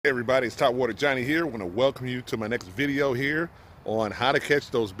Hey everybody, it's Topwater Johnny here. I want to welcome you to my next video here on how to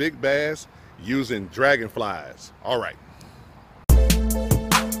catch those big bass using dragonflies. All right.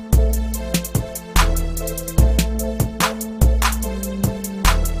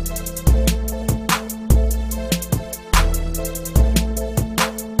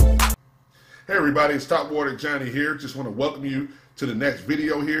 Hey everybody, it's Topwater Johnny here. Just want to welcome you to the next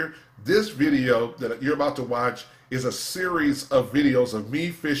video here. This video that you're about to watch is a series of videos of me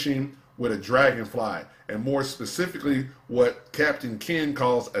fishing with a dragonfly, and more specifically what Captain Ken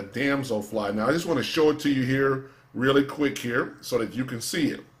calls a damselfly. Now I just want to show it to you here really quick here so that you can see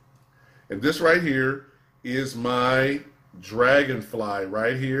it. And this right here is my dragonfly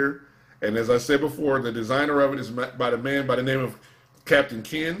right here. And as I said before, the designer of it is by the man by the name of Captain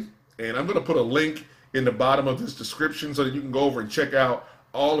Ken. And I'm going to put a link in the bottom of this description so that you can go over and check out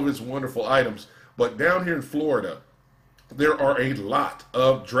all of his wonderful items. But down here in Florida, there are a lot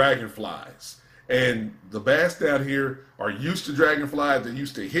of dragonflies. And the bass down here are used to dragonflies. They're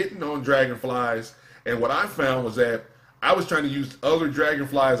used to hitting on dragonflies. And what I found was that I was trying to use other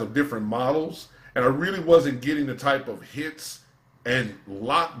dragonflies of different models, and I really wasn't getting the type of hits and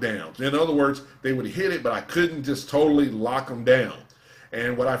lockdowns. In other words, they would hit it, but I couldn't just totally lock them down.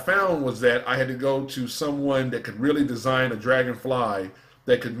 And what I found was that I had to go to someone that could really design a dragonfly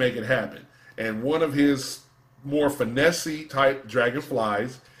that could make it happen. And one of his more finesse-y type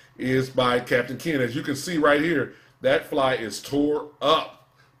dragonflies is by Captain Ken. As you can see right here, that fly is tore up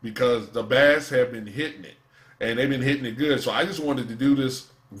because the bass have been hitting it, and they've been hitting it good. So I just wanted to do this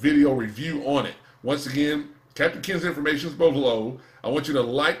video review on it. Once again, Captain Ken's information is below. I want you to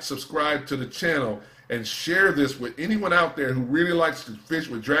like, subscribe to the channel, and share this with anyone out there who really likes to fish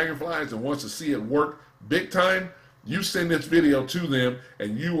with dragonflies and wants to see it work big time. You send this video to them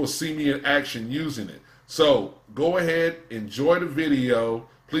and you will see me in action using it. So go ahead, enjoy the video.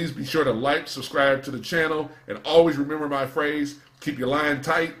 Please be sure to like, subscribe to the channel, and always remember my phrase, keep your line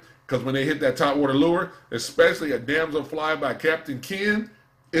tight, because when they hit that topwater lure, especially a damselfly by Captain Ken,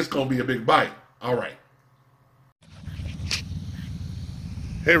 it's going to be a big bite. All right.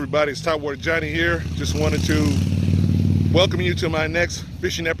 Hey everybody, it's Topwater Johnny here. Just wanted to welcome you to my next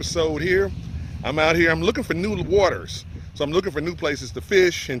fishing episode here. I'm out here, I'm looking for new waters. So I'm looking for new places to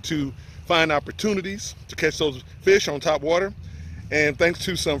fish and to find opportunities to catch those fish on top water. And thanks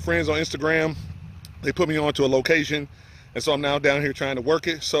to some friends on Instagram, they put me onto a location. And so I'm now down here trying to work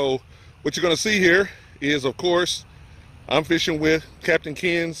it. So what you're gonna see here is, of course, I'm fishing with Captain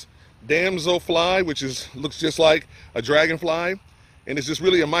Ken's damselfly, which looks just like a dragonfly. And it's just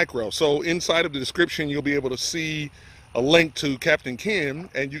really a micro. So inside of the description, you'll be able to see a link to Captain Ken,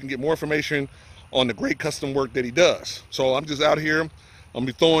 and you can get more information on the great custom work that he does. So I'm just out here, I'm gonna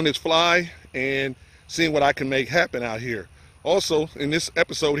be throwing this fly and seeing what I can make happen out here. Also, in this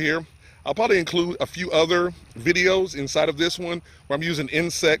episode here, I'll probably include a few other videos inside of this one where I'm using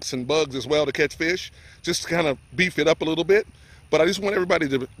insects and bugs as well to catch fish, just to kind of beef it up a little bit. But I just want everybody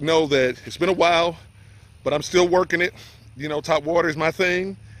to know that it's been a while, but I'm still working it. You know, top water is my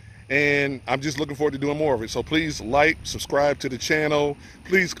thing, and I'm just looking forward to doing more of it. So please like, subscribe to the channel.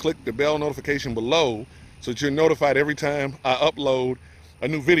 Please click the bell notification below so that you're notified every time I upload a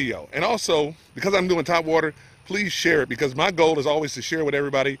new video. And also, because I'm doing top water, please share it, because my goal is always to share with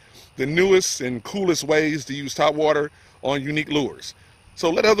everybody the newest and coolest ways to use top water on unique lures. So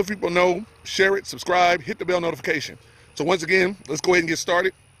let other people know, share it, subscribe, hit the bell notification. So once again, let's go ahead and get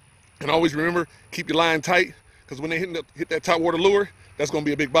started. And always remember, keep your line tight, because when they hit that topwater lure, that's going to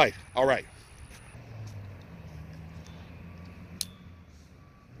be a big bite. All right.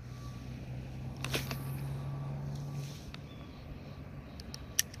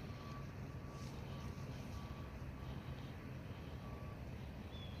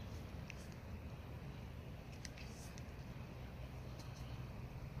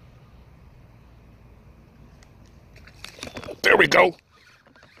 There we go.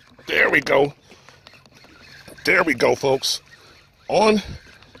 There we go. There we go, folks. On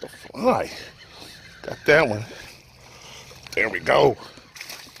the fly. Got that one. There we go.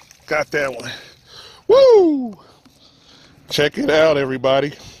 Got that one. Woo! Check it out,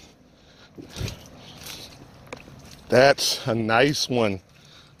 everybody. That's a nice one.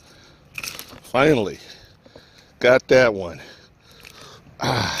 Finally. Got that one.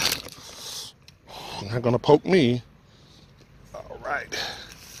 Not gonna poke me. All right.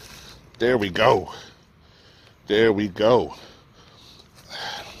 There we go. There we go.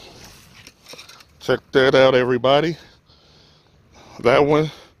 Check that out, everybody. That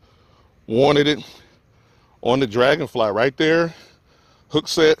one wanted it on the Dragonfly right there. Hook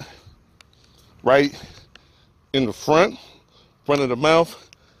set right in the front of the mouth.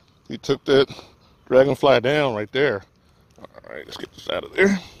 He took that dragonfly down right there. All right, let's get this out of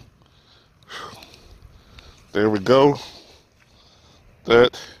there. There we go.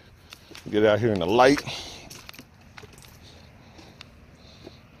 That, get out here in the light.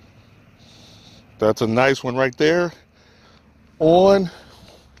 That's a nice one right there. On,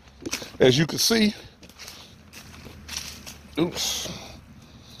 as you can see, oops,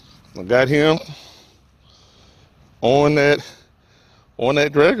 I got him on that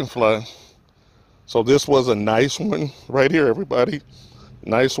dragonfly. So this was a nice one right here, everybody.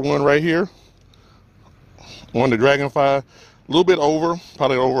 Nice one right here on the dragonfly. A little bit over,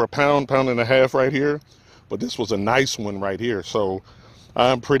 probably over a pound, pound and a half right here. But this was a nice one right here. So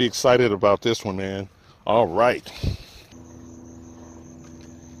I'm pretty excited about this one, man. All right.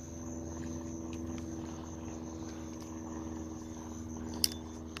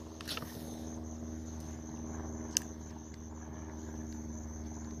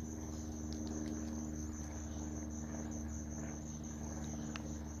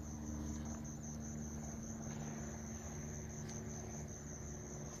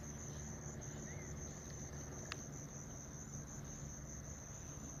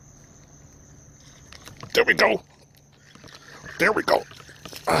 There we go. There we go.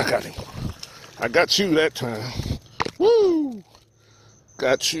 I got him. I got you that time. Woo!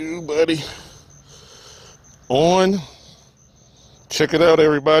 Got you, buddy. On. Check it out,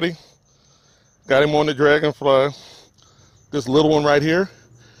 everybody. Got him on the dragonfly. This little one right here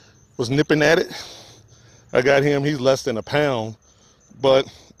was nipping at it. I got him. He's less than a pound. But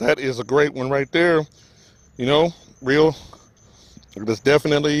that is a great one right there. You know, real. That's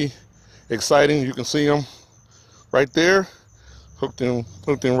definitely exciting. You can see him right there, hooked in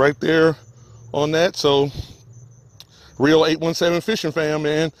right there on that. So real 817 fishing fam,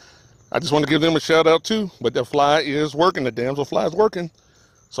 man, I just want to give them a shout out too. But that fly is working, the damselfly is working.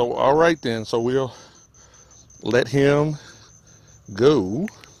 So all right then, so we'll let him go.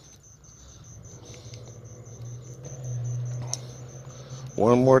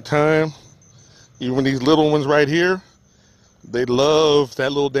 One more time. Even these little ones right here, they love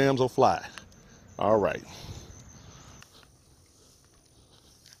that little damselfly. All right.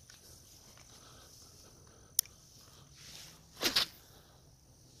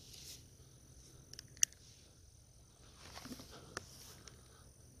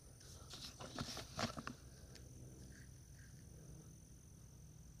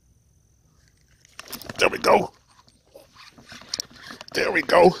 There we go. There we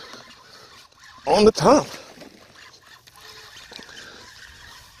go. On the top.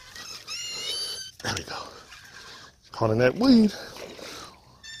 There we go. Caught in that weed.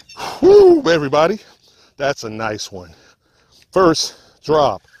 Woo, everybody. That's a nice one. First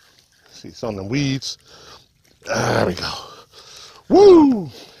drop. See, it's on the weeds. There we go. Woo!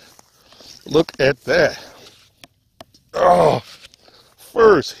 Look at that. Oh,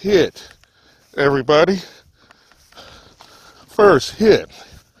 first hit, everybody. First hit.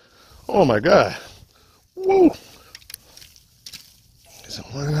 Oh my God. Woo!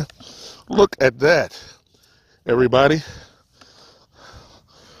 Look at that, everybody.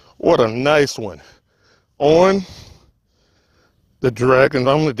 What a nice one. On the dragon,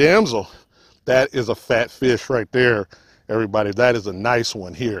 on the damsel. That is a fat fish right there, everybody. That is a nice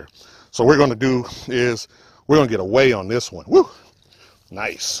one here. So what we're going to do is we're going to get away on this one. Woo!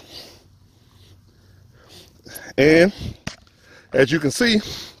 Nice. And as you can see,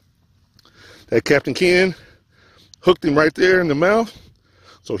 that Captain Ken hooked him right there in the mouth.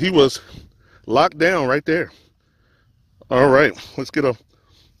 So he was locked down right there. All right, let's get a,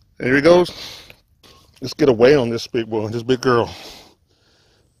 there he goes. Let's get away on this big boy, this big girl.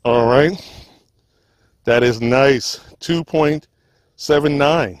 All right, that is nice,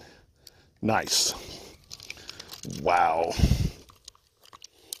 2.79. Nice. Wow.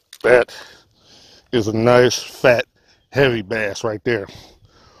 That is a nice, fat, heavy bass right there.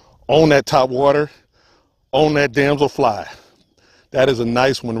 On that top water, on that damselfly. That is a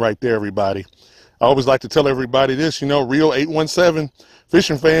nice one right there, everybody. I always like to tell everybody this, you know, real 817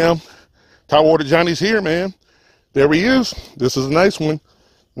 fishing fam. Topwater Johnny's here, man. There he is. This is a nice one.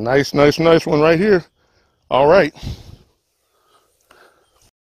 Nice, nice, nice one right here. All right.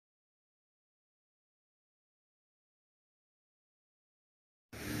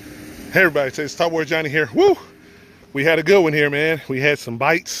 Hey everybody, it's Topwater Johnny here. Woo! We had a good one here, man. We had some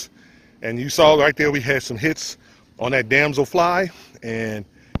bites, and you saw right there we had some hits on that damselfly, and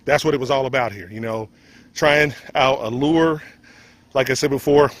that's what it was all about here. You know, trying out a lure. Like I said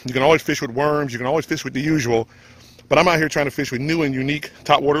before, you can always fish with worms, you can always fish with the usual, but I'm out here trying to fish with new and unique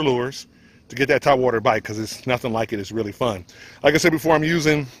topwater lures to get that topwater bite, because it's nothing like it. It's really fun. Like I said before, I'm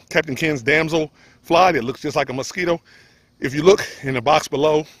using Captain Ken's Damselfly that looks just like a mosquito. If you look in the box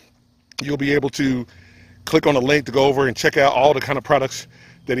below, you'll be able to click on a link to go over and check out all the kind of products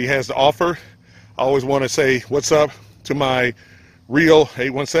that he has to offer. I always want to say what's up to my real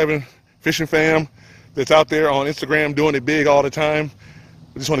 817 fishing fam that's out there on Instagram doing it big all the time.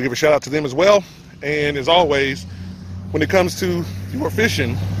 I just want to give a shout out to them as well. And as always, when it comes to your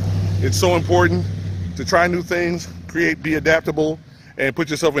fishing, it's so important to try new things, be adaptable, and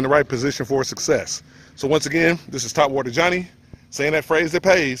put yourself in the right position for success. So once again, this is Topwater Johnny saying that phrase that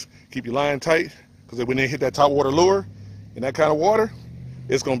pays: keep your line tight, because when they hit that topwater lure in that kind of water,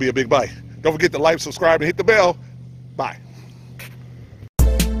 it's going to be a big bite. Don't forget to like, subscribe, and hit the bell. Bye.